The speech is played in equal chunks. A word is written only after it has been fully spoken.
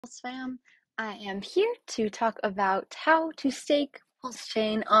Pulse fam. I am here to talk about how to stake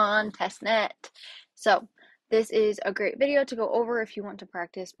PulseChain on TESTNET. So, this is a great video to go over if you want to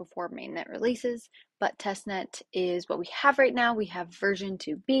practice before mainnet releases, but TESTNET is what we have right now. We have version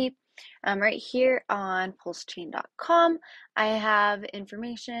 2B. Right here on PulseChain.com, I have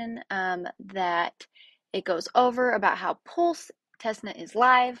information that it goes over about how Pulse TESTNET is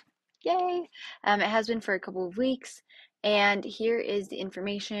live. Yay! It has been for a couple of weeks. And here is the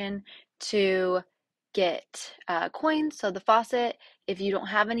information to get coins. So the faucet, if you don't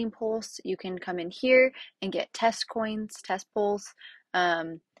have any Pulse, you can come in here and get test coins, test Pulse.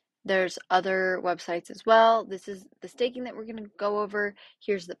 There's other websites as well. This is the staking that we're going to go over.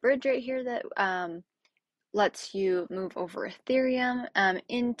 Here's the bridge right here that lets you move over Ethereum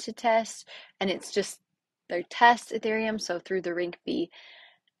into test, and it's just their test Ethereum, so through the Ring B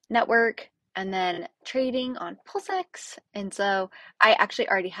network, and then trading on PulseX. And so I actually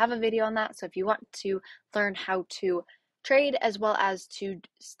already have a video on that. So if you want to learn how to trade as well as to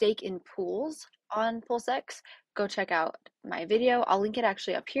stake in pools on PulseX, go check out my video. I'll link it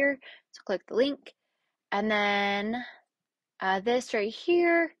actually up here. So click the link. And then this right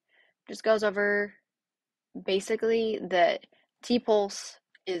here just goes over basically that T-Pulse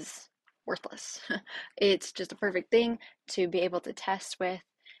is worthless. It's just a perfect thing to be able to test with,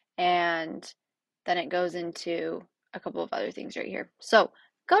 and then it goes into a couple of other things right here. So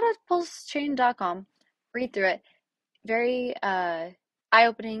go to pulsechain.com, read through it. Very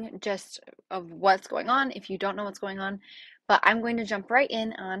eye-opening just of what's going on if you don't know what's going on. But I'm going to jump right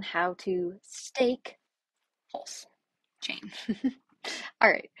in on how to stake Pulse Chain. All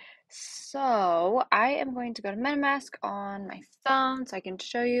right. So I am going to go to MetaMask on my phone so I can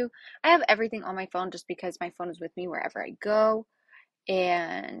show you. I have everything on my phone just because my phone is with me wherever I go.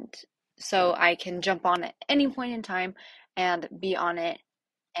 And so I can jump on at any point in time and be on it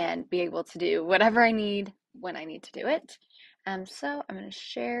and be able to do whatever I need when I need to do it. So I'm going to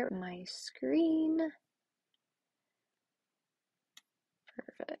share my screen.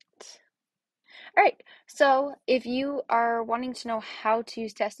 Perfect. All right, so if you are wanting to know how to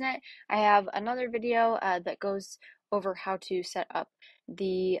use TestNet, I have another video that goes over how to set up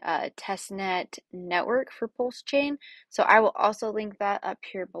the TestNet network for PulseChain. So I will also link that up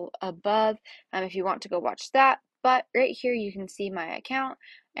here above if you want to go watch that. But right here you can see my account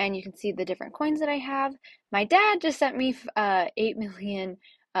and you can see the different coins that I have. My dad just sent me 8 million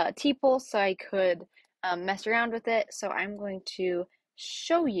T-Pulse so I could mess around with it. So I'm going to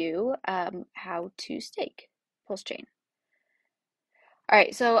show you how to stake PulseChain. All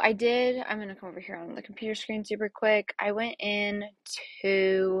right, so I'm going to come over here on the computer screen super quick. I went in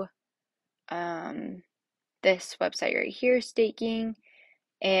to this website right here, staking,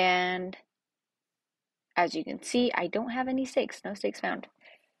 and as you can see, I don't have any stakes, no stakes found.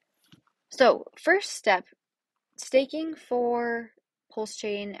 So first step, staking for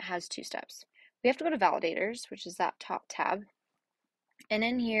PulseChain has 2 steps. We have to go to validators, which is that top tab. And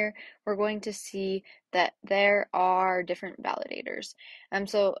in here, we're going to see that there are different validators.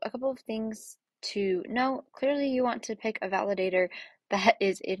 So a couple of things to note. Clearly, you want to pick a validator that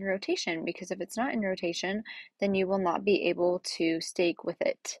is in rotation, because if it's not in rotation, then you will not be able to stake with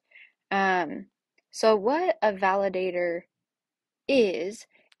it. So what a validator is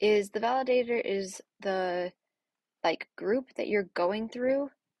the validator is the group that you're going through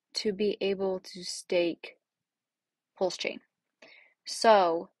to be able to stake PulseChain.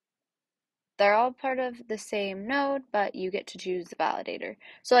 So they're all part of the same node, but you get to choose the validator.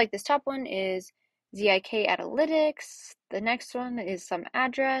 So like this top one is ZIK Analytics. The next one is some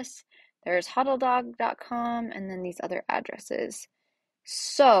address. There's huddledog.com and then these other addresses.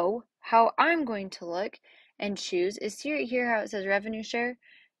 So how I'm going to look and choose is see right here how it says revenue share.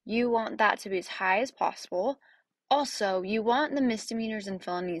 You want that to be as high as possible. Also, you want the misdemeanors and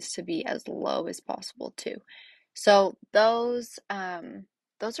felonies to be as low as possible too. So those are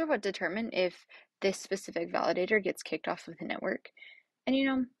what determine if this specific validator gets kicked off of the network.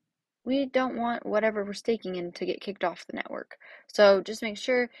 And we don't want whatever we're staking in to get kicked off the network. So just make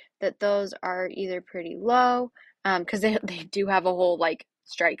sure that those are either pretty low, because they do have a whole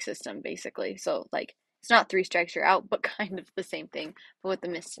strike system basically. So it's not 3 strikes you're out, but kind of the same thing, but with the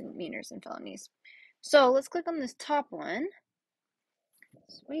misdemeanors and felonies. So let's click on this top one.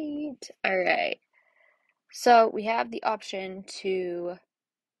 Sweet. All right. So we have the option to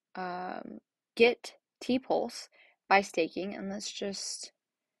get T-Pulse by staking, and let's just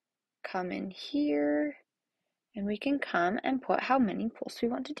come in here and we can come and put how many pulse we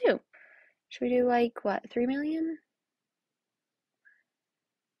want to do. Should we do 3 million?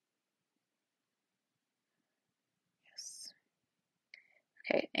 Yes.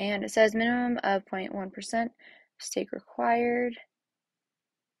 Okay, and it says minimum of 0.1% stake required.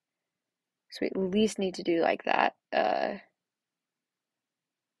 So we at least need to do like that.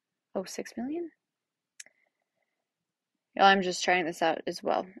 6 million? Yeah, I'm just trying this out as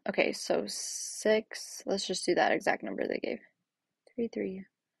well. Okay, so 6, let's just do that exact number they gave.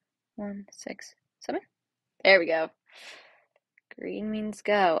 33167. There we go. Green means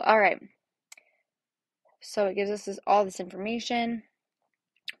go. All right. So it gives us all this information.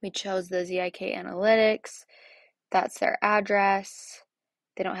 We chose the ZIK Analytics. That's their address.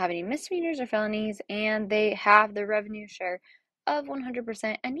 They don't have any misdemeanors or felonies, and they have the revenue share of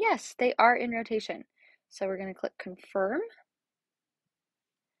 100%. And yes, they are in rotation. So we're going to click confirm.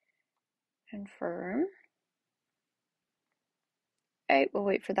 Confirm. All right, we'll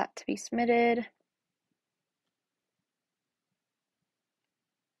wait for that to be submitted.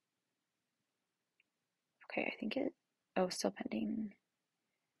 Okay, I think still pending.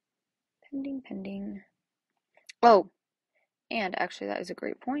 Pending. Oh, and actually that is a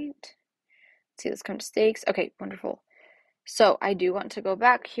great point. Let's see, let's come to stakes. Okay, wonderful. So I do want to go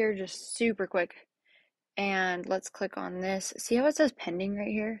back here just super quick, and let's click on this. See how it says pending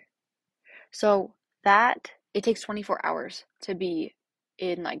right here? So that, it takes 24 hours to be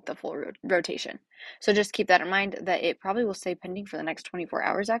in like the full rotation. So just keep that in mind that it probably will stay pending for the next 24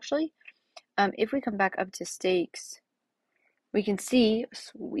 hours actually. If we come back up to stakes, we can see,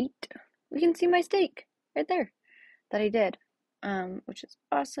 sweet, we can see my stake right there that I did, which is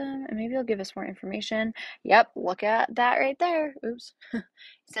awesome. And maybe it'll give us more information. Yep, look at that right there. Oops, it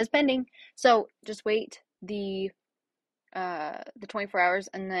says pending. So just wait the 24 hours,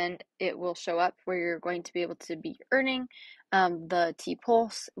 and then it will show up where you're going to be able to be earning the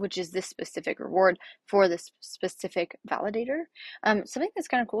T-Pulse, which is this specific reward for this specific validator. Something that's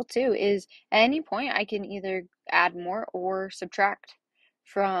kind of cool too is at any point I can either add more or subtract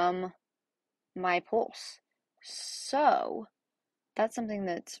from my Pulse. So that's something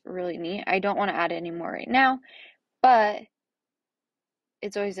that's really neat. I don't want to add any more right now, but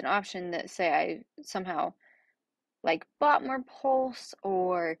it's always an option that say I somehow like bought more Pulse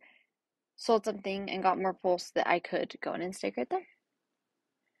or sold something and got more Pulse that I could go in and stake right there.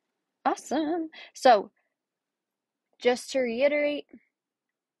 Awesome. So just to reiterate,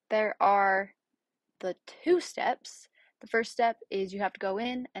 there are the 2 steps. The first step is you have to go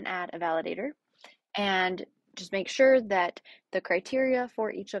in and add a validator and just make sure that the criteria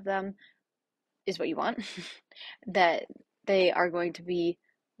for each of them is what you want, that they are going to be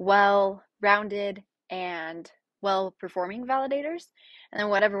well-rounded and well-performing validators. And then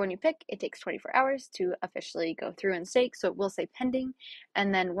whatever one you pick, it takes 24 hours to officially go through and stake. So it will say pending.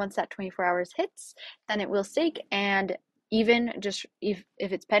 And then once that 24 hours hits, then it will stake. And even just if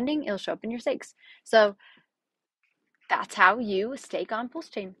it's pending, it'll show up in your stakes. So that's how you stake on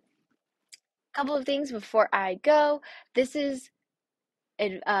PulseChain. A couple of things before I go. This is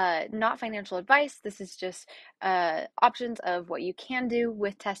not financial advice. This is just options of what you can do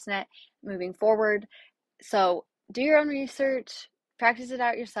with TESTNET moving forward. So do your own research, practice it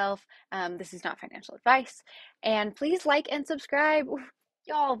out yourself. This is not financial advice. And please like and subscribe.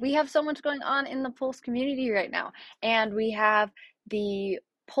 Y'all, we have so much going on in the Pulse community right now. And we have the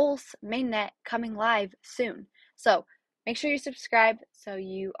Pulse mainnet coming live soon. So make sure you subscribe so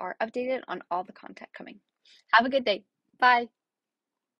you are updated on all the content coming. Have a good day. Bye.